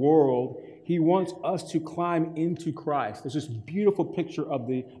of the world, he wants us to climb into Christ. There's this beautiful picture of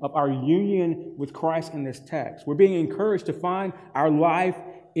our union with Christ in this text. We're being encouraged to find our life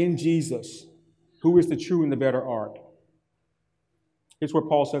in Jesus, who is the true and the better ark. Here's what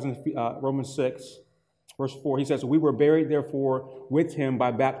Paul says in Romans 6, verse 4. He says, we were buried, therefore, with him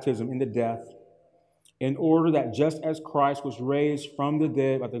by baptism into death, in order that just as Christ was raised from the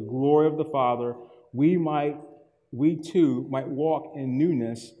dead by the glory of the Father, we too might walk in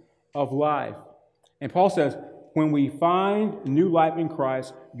newness of life. And Paul says, when we find new life in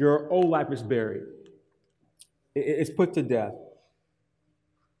Christ, your old life is buried. It's put to death.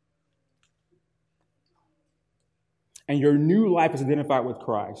 And your new life is identified with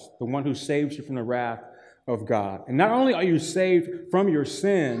Christ, the one who saves you from the wrath of God. And not only are you saved from your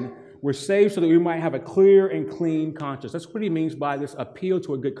sin, we're saved so that we might have a clear and clean conscience. That's what he means by this appeal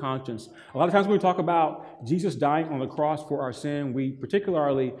to a good conscience. A lot of times when we talk about Jesus dying on the cross for our sin, we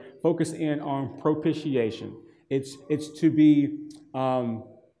particularly focus in on propitiation. It's to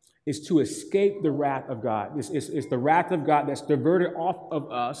escape the wrath of God. It's the wrath of God that's diverted off of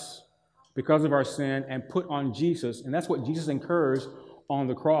us because of our sin and put on Jesus. And that's what Jesus incurs on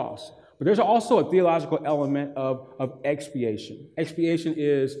the cross. But there's also a theological element of expiation. Expiation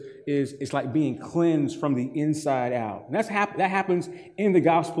is like being cleansed from the inside out. And that happens in the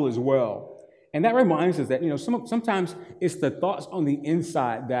gospel as well. And that reminds us that, sometimes it's the thoughts on the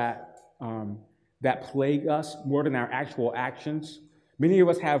inside that plague us more than our actual actions. Many of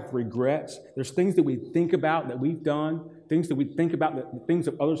us have regrets. There's things that we think about that we've done, things that we think about, the things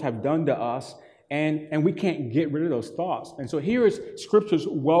that others have done to us, and we can't get rid of those thoughts. And so here is Scripture's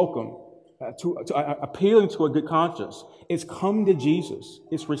welcome to appealing to a good conscience. It's come to Jesus.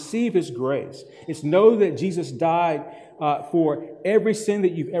 It's receive his grace. It's know that Jesus died for every sin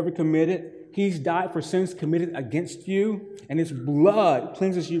that you've ever committed. He's died for sins committed against you, and his blood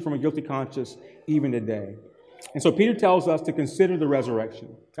cleanses you from a guilty conscience even today. And so Peter tells us to consider the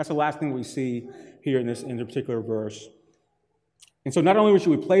resurrection. That's the last thing we see here in this particular verse. And so not only should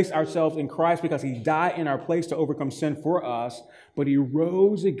we place ourselves in Christ because he died in our place to overcome sin for us, but he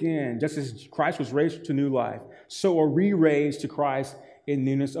rose again, just as Christ was raised to new life. So are we raised to Christ in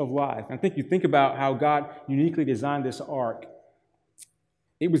newness of life. And I think you think about how God uniquely designed this ark.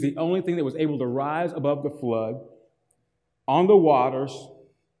 It was the only thing that was able to rise above the flood on the waters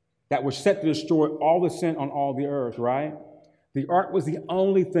that was set to destroy all the sin on all the earth, right? The ark was the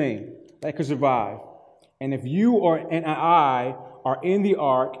only thing that could survive. And if you and I are in the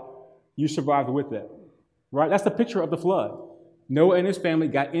ark, you survived with it, right? That's the picture of the flood. Noah and his family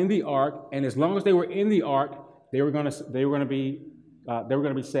got in the ark, and as long as they were in the ark, they were going to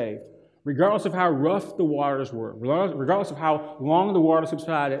be saved, regardless of how rough the waters were, regardless of how long the water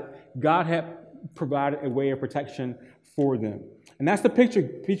subsided. God had provided a way of protection for them, and that's the picture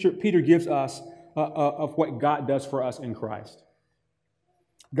Peter gives us of what God does for us in Christ.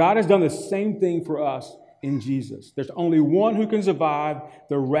 God has done the same thing for us in Jesus. There's only one who can survive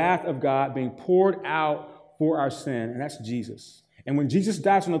the wrath of God being poured out for our sin, and that's Jesus. And when Jesus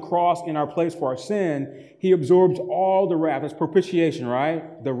dies on the cross in our place for our sin, he absorbs all the wrath. That's propitiation,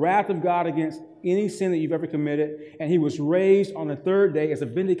 right? The wrath of God against any sin that you've ever committed. And he was raised on the third day as a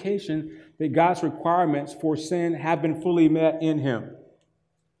vindication that God's requirements for sin have been fully met in him.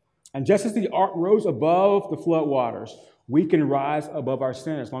 And just as the ark rose above the flood waters, we can rise above our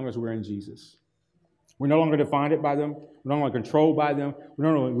sin as long as we're in Jesus. We're no longer defined by them. We're no longer controlled by them.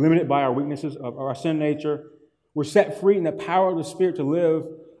 We're no longer limited by our weaknesses of our sin nature. We're set free in the power of the Spirit to live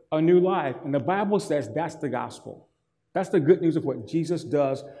a new life. And the Bible says that's the gospel. That's the good news of what Jesus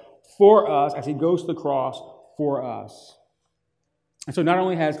does for us as he goes to the cross for us. And so not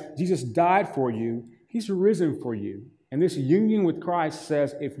only has Jesus died for you, he's risen for you. And this union with Christ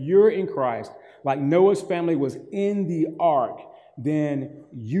says if you're in Christ, like Noah's family was in the ark, then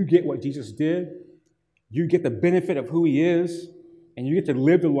you get what Jesus did. You get the benefit of who he is, and you get to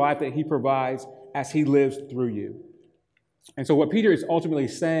live the life that he provides as he lives through you. And so what Peter is ultimately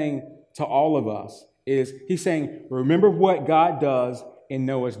saying to all of us is he's saying, remember what God does in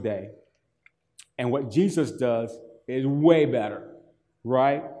Noah's day. And what Jesus does is way better,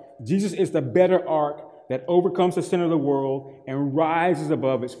 right? Jesus is the better ark that overcomes the sin of the world and rises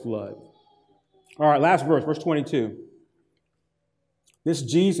above its flood. All right, last verse, verse 22. This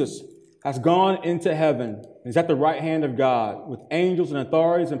Jesus has gone into heaven and is at the right hand of God with angels and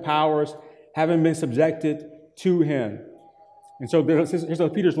authorities and powers having been subjected to him. And so here's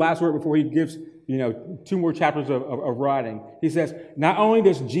Peter's last word before he gives, 2 more chapters of writing. He says, not only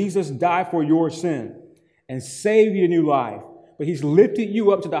does Jesus die for your sin and save you a new life, but he's lifted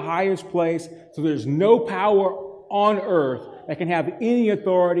you up to the highest place so there's no power on earth that can have any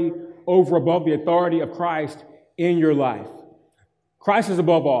authority over above the authority of Christ in your life. Christ is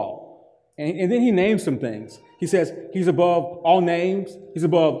above all. And then he names some things. He says he's above all names. He's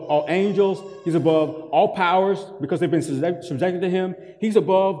above all angels. He's above all powers because they've been subjected to him. He's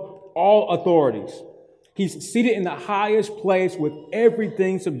above all authorities. He's seated in the highest place with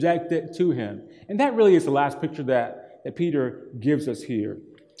everything subjected to him. And that really is the last picture that Peter gives us here.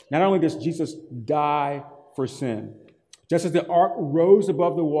 Not only does Jesus die for sin, just as the ark rose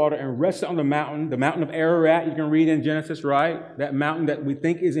above the water and rested on the mountain of Ararat, you can read in Genesis, right? That mountain that we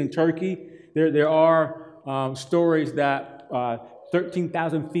think is in Turkey. There are stories that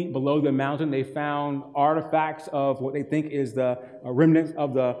 13,000 feet below the mountain, they found artifacts of what they think is the remnants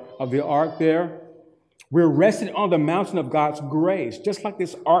of the ark there. We're rested on the mountain of God's grace, just like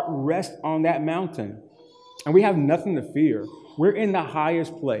this ark rests on that mountain. And we have nothing to fear. We're in the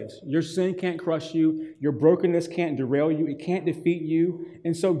highest place. Your sin can't crush you. Your brokenness can't derail you. It can't defeat you.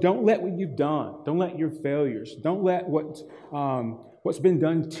 And so don't let what you've done, don't let your failures, don't let what's been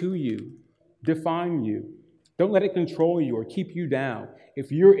done to you define you. Don't let it control you or keep you down.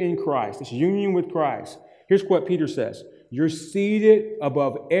 If you're in Christ, this union with Christ, here's what Peter says. You're seated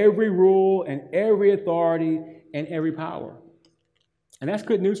above every rule and every authority and every power. And that's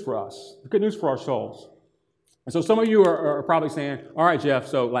good news for us. Good news for our souls. And so some of you are probably saying, all right, Jeff,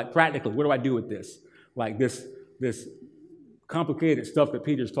 so like practically, what do I do with this? Like this complicated stuff that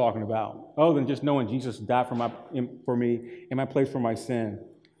Peter's talking about, other than just knowing Jesus died for me in my place for my sin.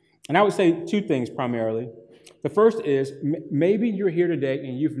 And I would say 2 things primarily. The first is maybe you're here today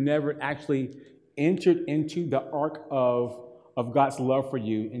and you've never actually entered into the ark of God's love for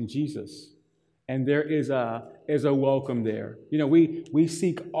you in Jesus. And there is a welcome there. We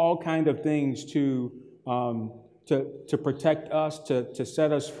seek all kinds of things to protect us, to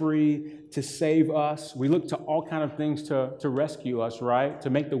set us free, to save us. We look to all kinds of things to rescue us, right? To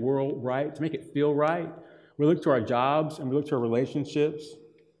make the world right, to make it feel right. We look to our jobs and we look to our relationships.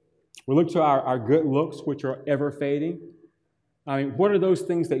 We look to our good looks, which are ever fading. I mean, what are those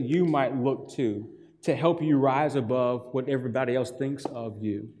things that you might look to help you rise above what everybody else thinks of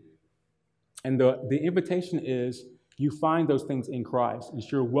you? And the invitation is you find those things in Christ. And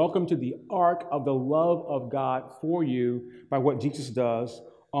you're welcome to the ark of the love of God for you by what Jesus does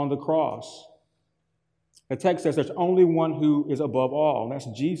on the cross. The text says there's only one who is above all, and that's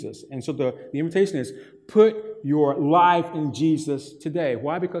Jesus. And so the invitation is put your life in Jesus today.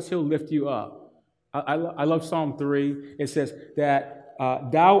 Why? Because he'll lift you up. I love Psalm 3. It says that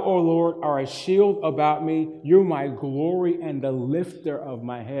thou, O Lord, are a shield about me. You're my glory and the lifter of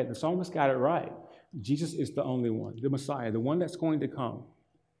my head. The psalmist got it right. Jesus is the only one, the Messiah, the one that's going to come.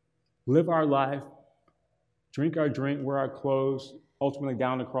 Live our life, drink our drink, wear our clothes, ultimately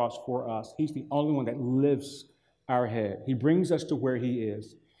down the cross for us. He's the only one that lifts our head. He brings us to where he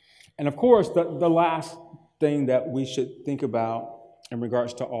is. And of course, the last thing that we should think about in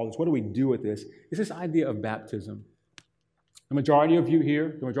regards to all this, what do we do with this, is this idea of baptism. The majority of you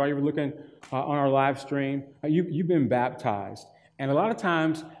here, the majority of you looking on our live stream, you've been baptized. And a lot of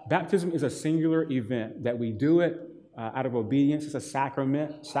times, baptism is a singular event that we do it out of obedience. It's a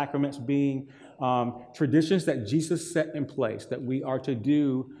sacrament. Sacraments being traditions that Jesus set in place that we are to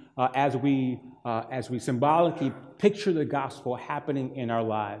do as we as we symbolically picture the gospel happening in our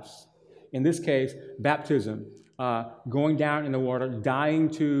lives. In this case, baptism, going down in the water, dying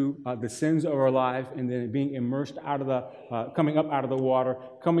to the sins of our life, and then being immersed out of coming up out of the water,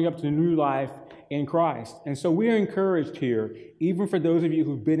 coming up to new life in Christ. And so we are encouraged here, even for those of you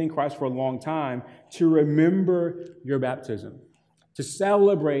who've been in Christ for a long time, to remember your baptism, to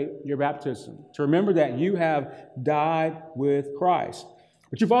celebrate your baptism, to remember that you have died with Christ.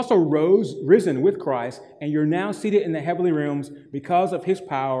 But you've also risen with Christ, and you're now seated in the heavenly realms because of his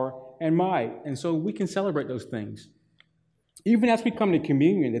power and might. And so we can celebrate those things. Even as we come to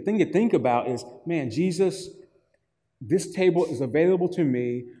communion, the thing to think about is, man, Jesus, this table is available to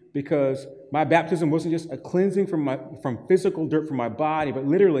me because my baptism wasn't just a cleansing from physical dirt from my body, but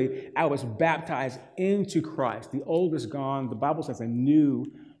literally I was baptized into Christ. The old is gone. The Bible says a new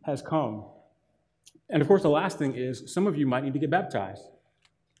has come. And of course, the last thing is some of you might need to get baptized.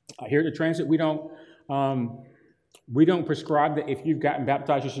 Here at the Transit, we don't prescribe that if you've gotten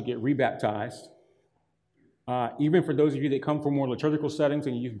baptized, you should get rebaptized. Even for those of you that come from more liturgical settings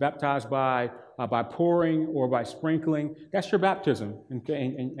and you've baptized by pouring or by sprinkling, that's your baptism.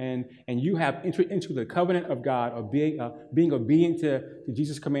 And you have entered into the covenant of God of being obedient to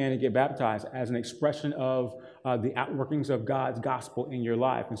Jesus' command to get baptized as an expression of the outworkings of God's gospel in your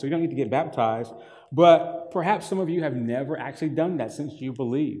life. And so you don't need to get baptized, but perhaps some of you have never actually done that since you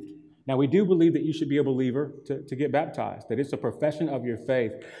believed. Now, we do believe that you should be a believer to get baptized, that it's a profession of your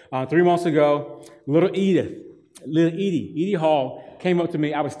faith. 3 months ago, little Edie Hall came up to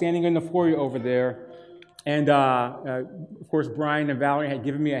me. I was standing in the foyer over there, and of course, Brian and Valerie had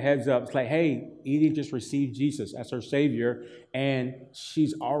given me a heads up. It's like, hey, Edie just received Jesus as her Savior, and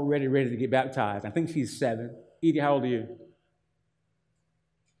she's already ready to get baptized. I think she's 7. Edie, how old are you?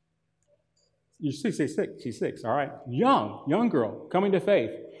 You're 6. She's 6. All right. Young girl coming to faith.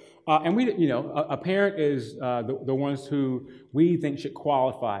 And we, a parent is the ones who we think should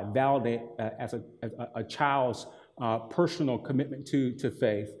qualify, validate as a child's personal commitment to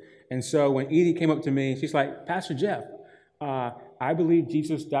faith. And so when Edie came up to me, she's like, Pastor Jeff, I believe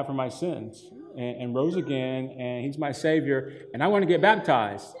Jesus died for my sins and rose again, and he's my Savior, and I want to get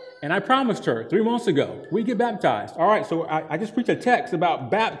baptized. And I promised her 3 months ago, we get baptized. All right, so I just preached a text about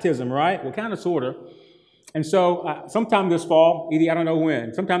baptism, right? Well, kind of, sort of. And so sometime this fall, Edie, I don't know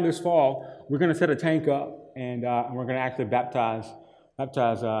when, sometime this fall, we're going to set a tank up, and we're going to actually baptize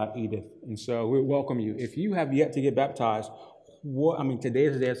Edith. And so we welcome you. If you have yet to get baptized, today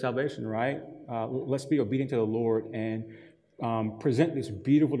is the day of salvation, right? Let's be obedient to the Lord and present this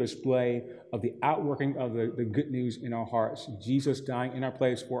beautiful display of the outworking of the good news in our hearts. Jesus dying in our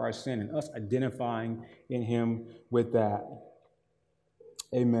place for our sin and us identifying in him with that.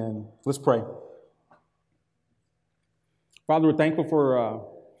 Amen. Let's pray. Father, we're thankful for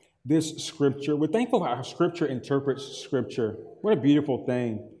this scripture. We're thankful for how scripture interprets scripture. What a beautiful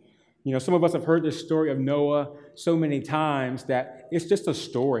thing. Some of us have heard this story of Noah so many times that it's just a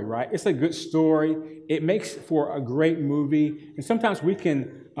story, right? It's a good story. It makes for a great movie. And sometimes we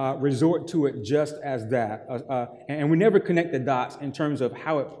can resort to it just as that. And we never connect the dots in terms of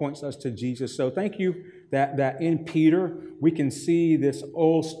how it points us to Jesus. So thank you that in Peter, we can see this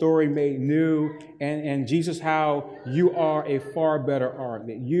old story made new. And Jesus, how you are a far better ark,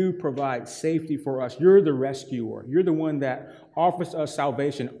 that you provide safety for us. You're the rescuer. You're the one that offers us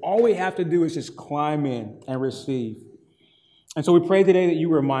salvation. All we have to do is just climb in and receive. And so we pray today that you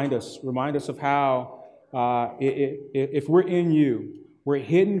remind us of how if we're in you, we're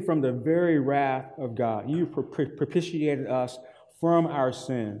hidden from the very wrath of God. You propitiated us from our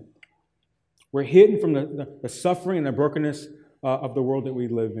sin. We're hidden from the suffering and the brokenness of the world that we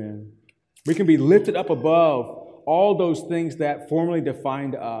live in. We can be lifted up above all those things that formerly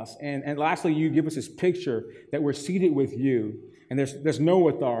defined us. And lastly, you give us this picture that we're seated with you. And there's no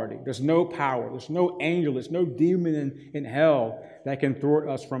authority, there's no power, there's no angel, there's no demon in hell that can thwart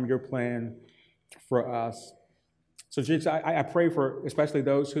us from your plan for us. So Jesus, I pray for especially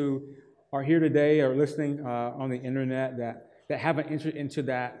those who are here today or listening on the internet that haven't entered into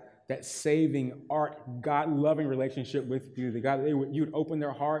that saving, God-loving relationship with you, that God, you would open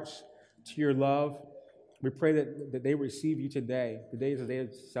their hearts to your love. We pray that they receive you today. Today is the day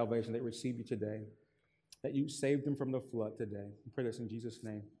of salvation. They receive you today. That you saved them from the flood today. We pray this in Jesus'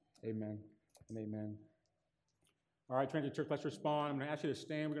 name. Amen and amen. All right, Transit Church, let's respond. I'm going to ask you to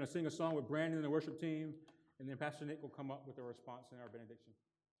stand. We're going to sing a song with Brandon and the worship team, and then Pastor Nick will come up with a response in our benediction.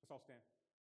 Let's all stand.